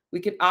 We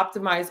can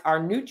optimize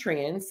our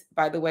nutrients,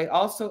 by the way,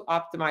 also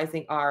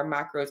optimizing our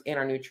macros and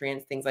our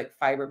nutrients, things like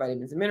fiber,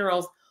 vitamins, and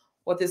minerals.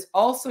 What this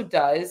also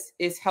does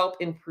is help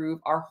improve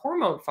our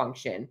hormone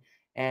function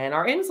and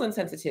our insulin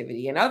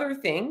sensitivity and other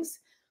things.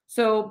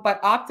 So by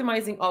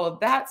optimizing all of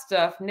that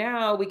stuff,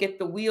 now we get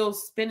the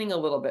wheels spinning a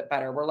little bit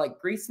better. We're like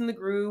greasing the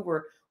groove.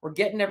 We're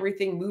getting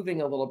everything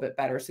moving a little bit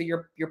better. So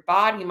your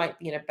body might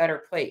be in a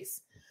better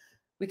place.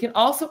 We can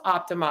also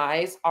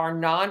optimize our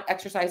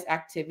non-exercise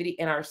activity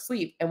and our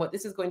sleep. And what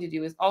this is going to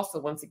do is also,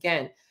 once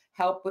again,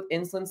 help with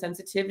insulin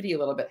sensitivity a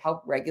little bit,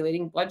 help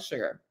regulating blood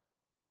sugar.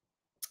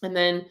 And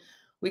then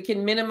we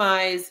can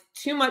minimize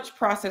too much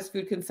processed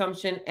food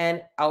consumption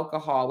and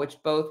alcohol, which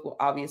both will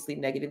obviously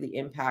negatively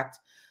impact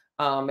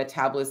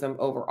metabolism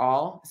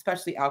overall,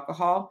 especially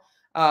alcohol.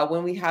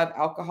 When we have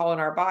alcohol in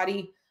our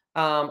body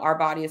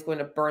is going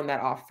to burn that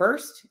off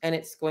first, and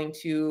it's going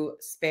to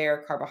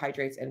spare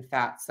carbohydrates and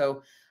fat.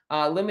 So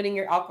limiting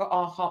your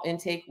alcohol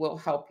intake will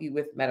help you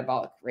with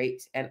metabolic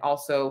rate and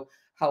also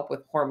help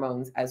with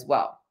hormones as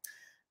well.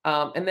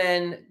 And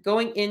then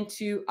going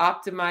into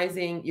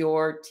optimizing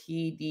your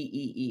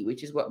TDEE,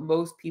 which is what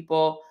most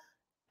people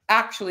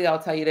actually, I'll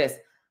tell you this,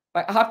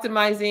 by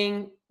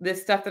optimizing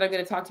this stuff that I'm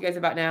going to talk to you guys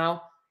about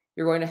now,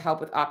 you're going to help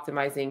with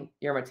optimizing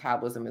your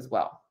metabolism as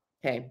well.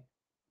 Okay.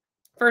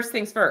 First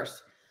things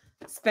first,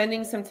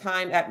 spending some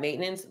time at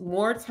maintenance,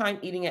 more time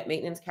eating at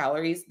maintenance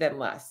calories than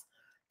less.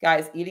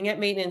 Guys, eating at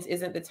maintenance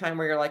isn't the time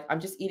where you're like, I'm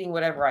just eating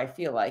whatever I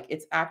feel like.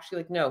 It's actually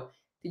like, no,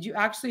 did you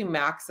actually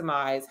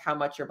maximize how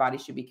much your body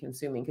should be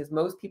consuming? Because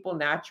most people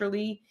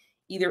naturally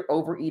either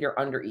overeat or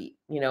undereat.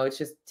 It's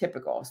just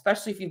typical,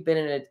 especially if you've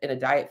been in a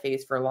diet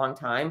phase for a long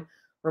time,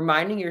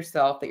 reminding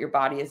yourself that your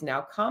body is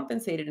now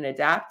compensated and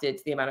adapted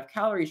to the amount of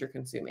calories you're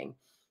consuming.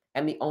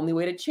 And the only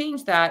way to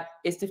change that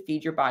is to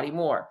feed your body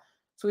more.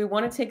 So we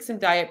want to take some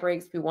diet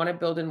breaks. We want to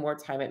build in more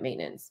time at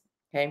maintenance.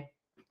 Okay.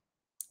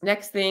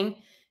 Next thing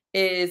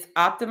is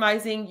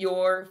optimizing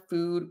your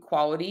food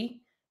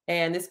quality.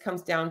 And this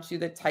comes down to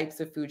the types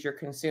of foods you're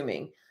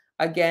consuming.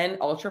 Again,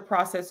 ultra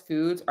processed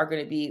foods are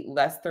going to be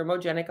less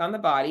thermogenic on the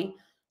body.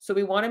 So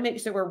we want to make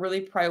sure we're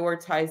really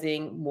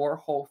prioritizing more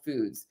whole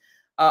foods.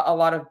 A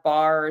lot of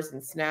bars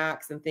and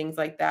snacks and things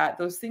like that,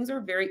 those things are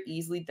very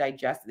easily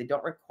digested. They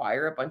don't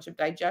require a bunch of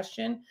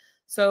digestion.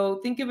 So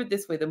think of it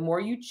this way, the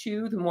more you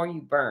chew, the more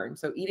you burn.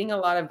 So eating a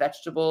lot of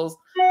vegetables,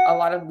 a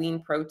lot of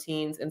lean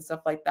proteins and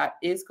stuff like that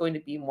is going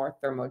to be more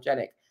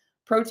thermogenic.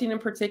 Protein in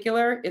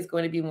particular is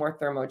going to be more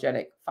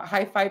thermogenic.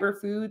 High fiber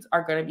foods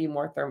are going to be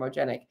more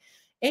thermogenic.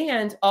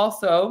 And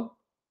also,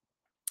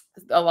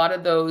 a lot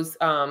of those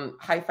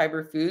high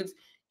fiber foods,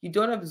 you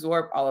don't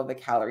absorb all of the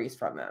calories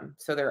from them.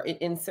 So they're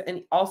and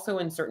also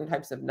in certain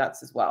types of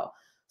nuts as well.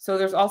 So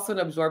there's also an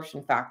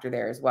absorption factor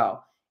there as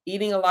well.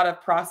 Eating a lot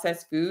of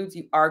processed foods,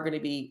 you are going to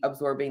be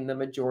absorbing the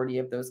majority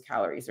of those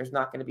calories. There's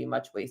not going to be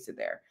much wasted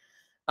there.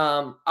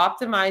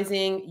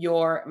 Optimizing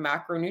your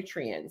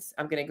macronutrients.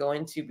 I'm going to go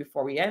into,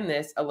 before we end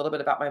this, a little bit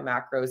about my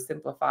macros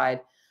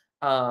simplified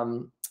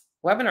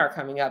webinar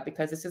coming up,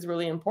 because this is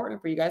really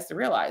important for you guys to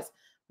realize.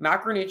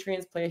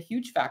 Macronutrients play a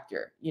huge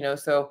factor,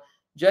 so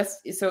Just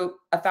so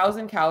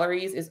 1,000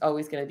 calories is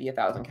always going to be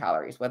 1,000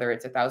 calories, whether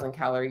it's 1,000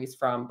 calories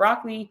from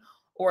broccoli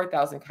or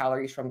 1,000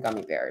 calories from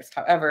gummy bears.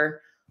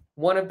 However,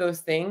 one of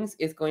those things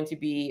is going to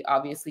be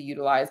obviously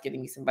utilized,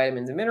 giving you some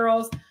vitamins and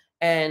minerals,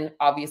 and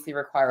obviously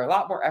require a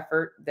lot more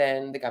effort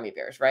than the gummy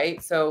bears,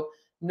 right? So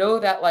know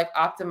that like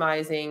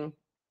optimizing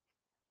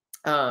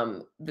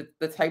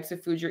the types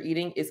of food you're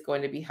eating is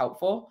going to be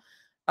helpful.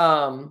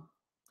 Um,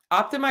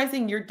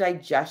 Optimizing your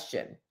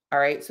digestion. All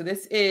right. So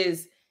this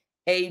is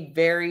a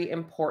very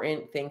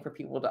important thing for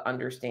people to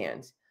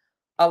understand.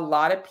 A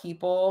lot of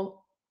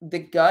people, the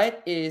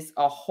gut is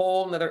a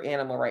whole nother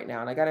animal right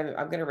now. And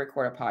I'm going to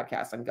record a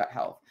podcast on gut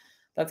health.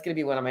 That's going to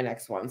be one of my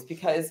next ones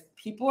because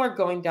people are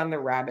going down the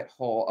rabbit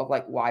hole of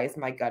like, why is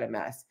my gut a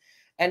mess?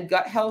 And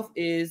gut health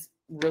is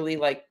really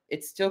like,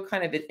 it's still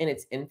kind of in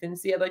its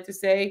infancy, I'd like to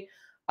say.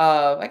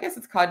 I guess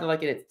it's kind of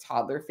like in its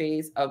toddler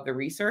phase of the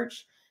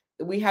research.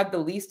 We have the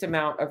least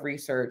amount of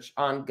research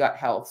on gut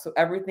health. So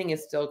everything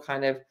is still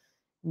kind of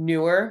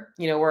newer,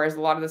 whereas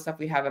a lot of the stuff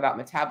we have about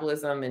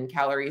metabolism and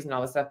calories and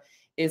all this stuff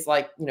is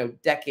like,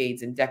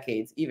 decades and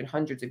decades, even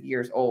hundreds of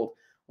years old.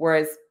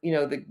 Whereas,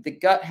 the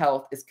gut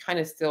health is kind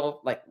of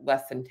still like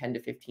less than 10 to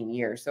 15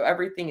 years. So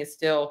everything is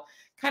still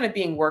kind of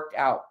being worked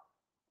out.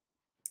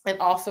 And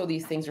also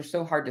these things are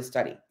so hard to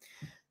study.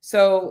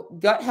 So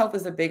gut health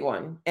is a big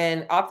one.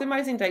 And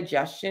optimizing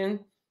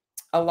digestion,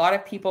 a lot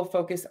of people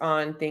focus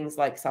on things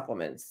like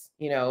supplements.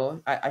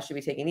 I should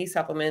be taking these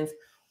supplements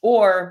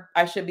or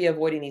I should be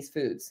avoiding these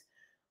foods.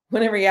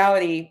 When in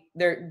reality,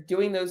 they're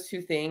doing those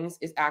two things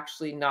is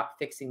actually not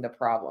fixing the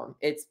problem.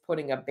 It's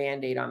putting a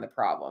Band-Aid on the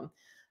problem.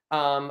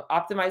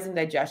 Optimizing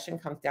digestion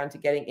comes down to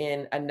getting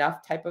in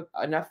enough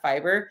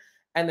fiber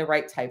and the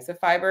right types of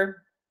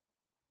fiber.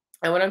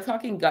 And when I'm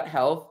talking gut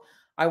health,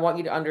 I want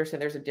you to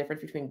understand there's a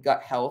difference between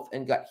gut health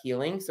and gut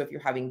healing. So if you're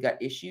having gut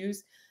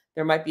issues,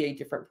 there might be a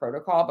different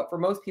protocol. But for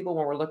most people,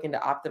 when we're looking to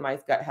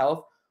optimize gut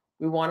health,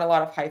 we want a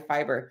lot of high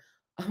fiber.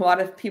 A lot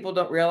of people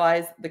don't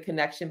realize the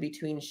connection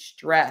between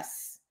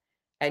stress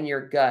and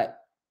your gut.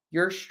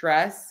 Your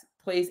stress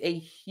plays a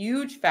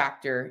huge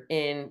factor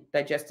in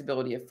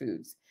digestibility of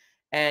foods.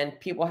 And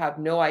people have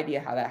no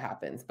idea how that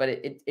happens. But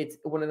it's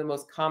one of the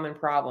most common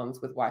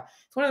problems with why.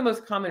 It's one of the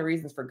most common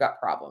reasons for gut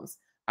problems.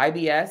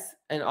 IBS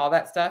and all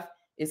that stuff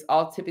is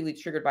all typically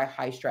triggered by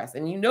high stress.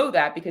 And you know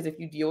that because if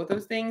you deal with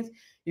those things,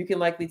 you can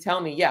likely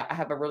tell me, yeah, I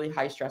have a really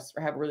high stress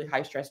or have a really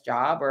high stress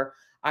job, or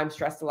I'm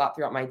stressed a lot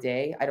throughout my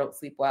day. I don't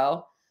sleep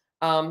well.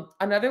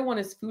 Another one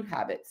is food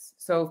habits.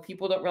 So if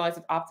people don't realize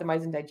that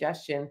optimizing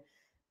digestion,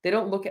 they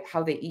don't look at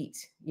how they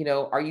eat.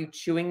 Are you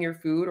chewing your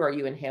food or are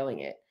you inhaling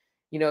it?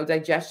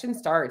 Digestion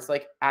starts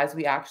like as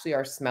we actually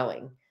are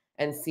smelling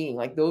and seeing.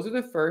 Like those are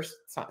the first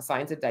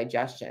signs of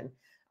digestion.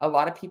 A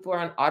lot of people are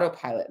on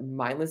autopilot,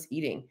 mindless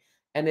eating,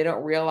 and they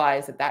don't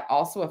realize that that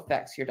also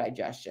affects your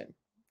digestion.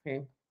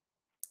 Okay.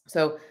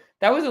 So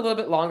that was a little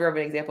bit longer of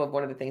an example of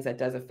one of the things that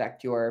does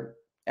affect your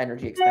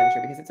energy expenditure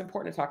because it's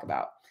important to talk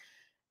about.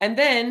 And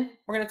then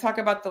we're going to talk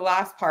about the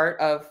last part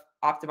of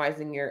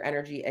optimizing your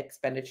energy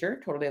expenditure,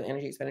 total daily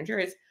energy expenditure,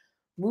 is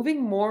moving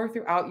more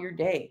throughout your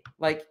day,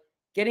 like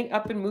getting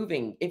up and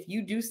moving. If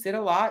you do sit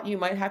a lot, you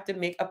might have to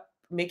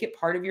make it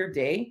part of your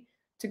day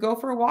to go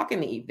for a walk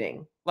in the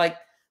evening. Like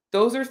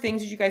those are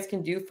things that you guys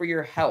can do for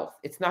your health.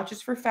 It's not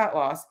just for fat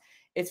loss,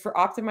 it's for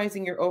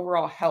optimizing your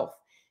overall health.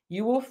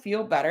 You will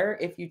feel better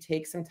if you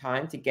take some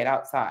time to get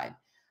outside.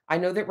 I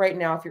know that right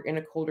now, if you're in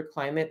a colder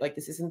climate, like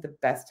this isn't the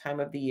best time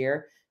of the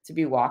year to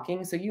be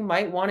walking. So you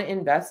might want to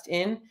invest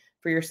in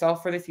for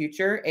yourself for the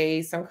future,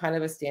 some kind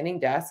of a standing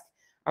desk,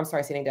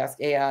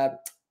 a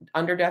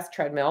under desk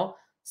treadmill,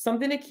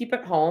 something to keep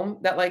at home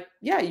that like,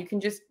 yeah, you can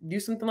just do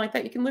something like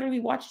that. You can literally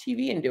watch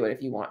TV and do it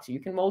if you want to. You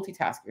can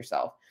multitask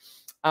yourself.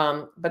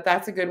 But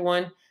that's a good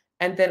one.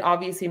 And then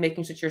obviously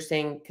making sure that you're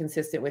staying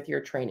consistent with your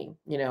training,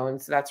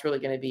 and so that's really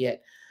going to be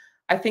it.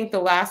 I think the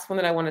last one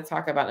that I want to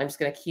talk about, I'm just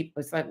going to keep,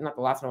 it's not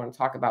the last one I want to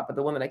talk about, but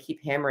the one that I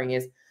keep hammering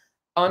is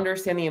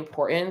understand the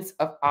importance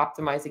of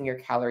optimizing your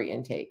calorie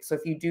intake. So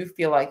if you do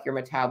feel like your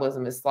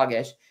metabolism is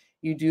sluggish,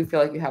 you do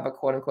feel like you have a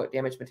quote unquote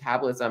damaged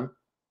metabolism,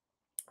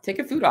 take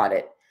a food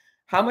audit.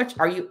 How much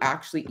are you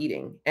actually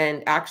eating?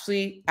 And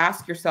actually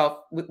ask yourself,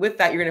 with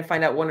that, you're going to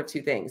find out one of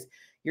two things.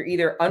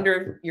 You're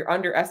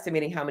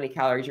underestimating how many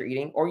calories you're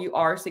eating, or you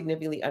are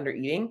significantly under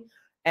eating,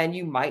 and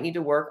you might need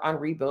to work on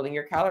rebuilding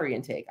your calorie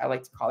intake. I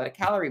like to call it a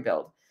calorie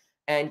build,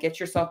 and get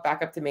yourself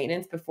back up to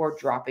maintenance before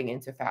dropping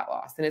into fat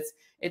loss. And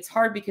it's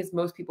hard because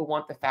most people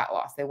want the fat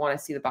loss. They want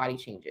to see the body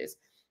changes,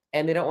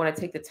 and they don't want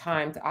to take the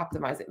time to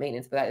optimize at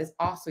maintenance, but that is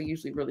also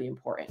usually really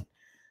important.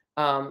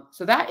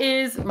 So that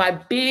is my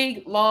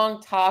big,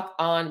 long talk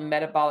on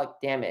metabolic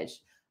damage.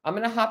 I'm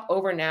going to hop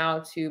over now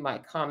to my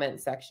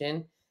comment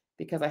section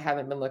because I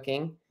haven't been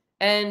looking.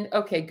 And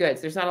okay, good.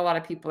 So there's not a lot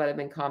of people that have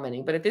been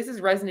commenting, but if this is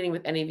resonating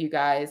with any of you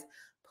guys,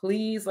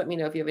 please let me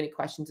know if you have any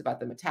questions about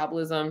the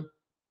metabolism,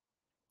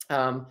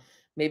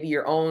 maybe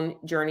your own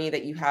journey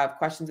that you have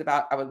questions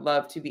about. I would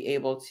love to be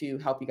able to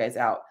help you guys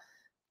out.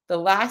 The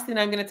last thing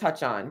I'm going to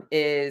touch on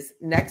is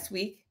next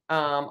week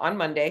on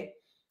Monday,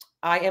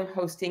 I am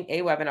hosting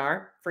a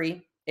webinar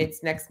free.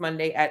 It's next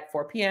Monday at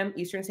 4 p.m.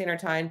 Eastern Standard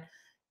Time.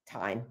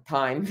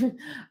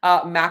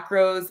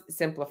 Macros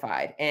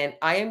Simplified. And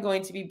I am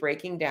going to be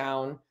breaking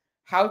down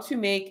how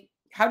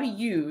to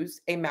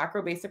use a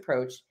macro-based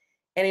approach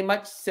in a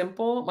much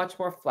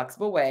more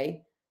flexible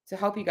way to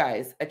help you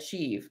guys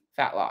achieve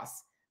fat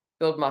loss,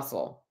 build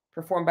muscle,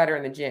 perform better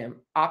in the gym,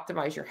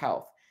 optimize your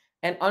health,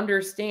 and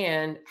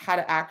understand how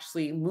to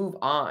actually move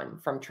on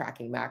from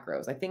tracking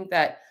macros. I think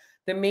that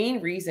the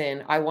main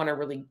reason I want to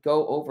really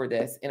go over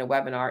this in a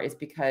webinar is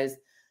because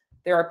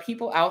there are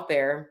people out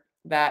there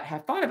that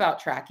have thought about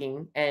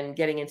tracking and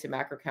getting into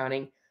macro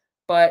counting,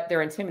 but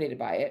they're intimidated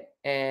by it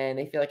and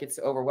they feel like it's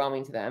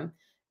overwhelming to them.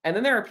 And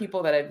then there are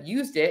people that have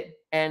used it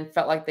and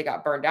felt like they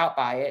got burned out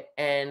by it.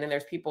 And then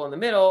there's people in the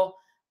middle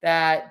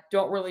that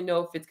don't really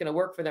know if it's going to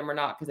work for them or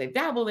not because they've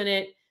dabbled in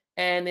it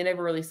and they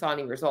never really saw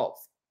any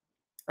results.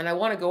 And I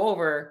want to go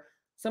over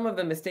some of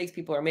the mistakes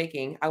people are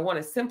making. I want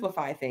to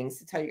simplify things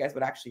to tell you guys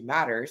what actually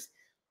matters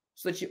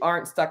so that you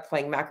aren't stuck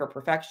playing macro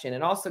perfection,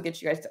 and also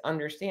get you guys to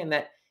understand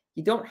that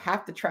you don't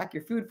have to track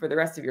your food for the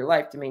rest of your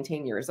life to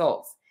maintain your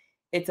results.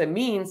 It's a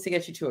means to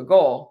get you to a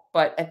goal,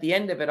 but at the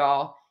end of it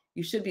all,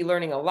 you should be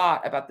learning a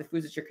lot about the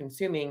foods that you're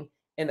consuming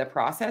in the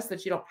process,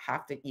 that you don't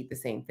have to eat the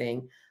same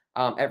thing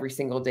every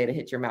single day to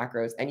hit your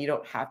macros, and you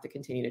don't have to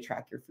continue to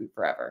track your food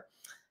forever.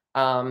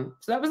 So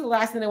that was the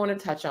last thing I want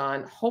to touch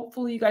on.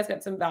 Hopefully you guys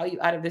got some value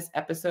out of this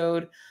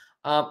episode.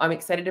 I'm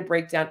excited to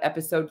break down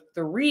episode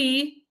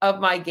 3 of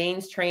my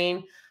gains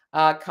train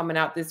coming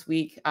out this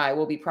week. I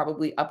will be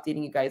probably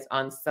updating you guys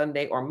on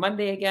Sunday or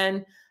Monday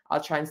again.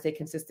 I'll try and stay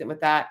consistent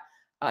with that.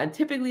 And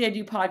typically I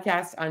do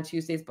podcasts on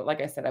Tuesdays, but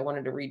like I said, I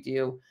wanted to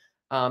redo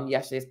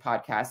yesterday's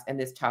podcast, and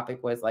this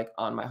topic was like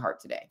on my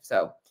heart today.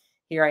 So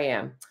here I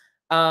am.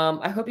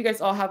 I hope you guys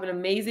all have an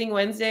amazing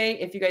Wednesday.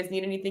 If you guys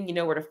need anything, you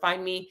know where to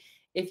find me.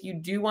 If you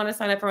do want to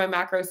sign up for my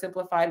Macro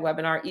Simplified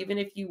webinar, even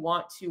if you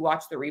want to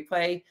watch the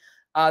replay,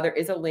 there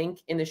is a link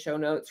in the show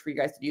notes for you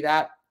guys to do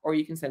that, or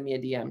you can send me a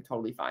DM,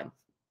 totally fine.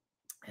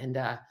 And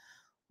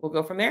we'll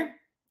go from there.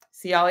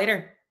 See y'all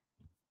later.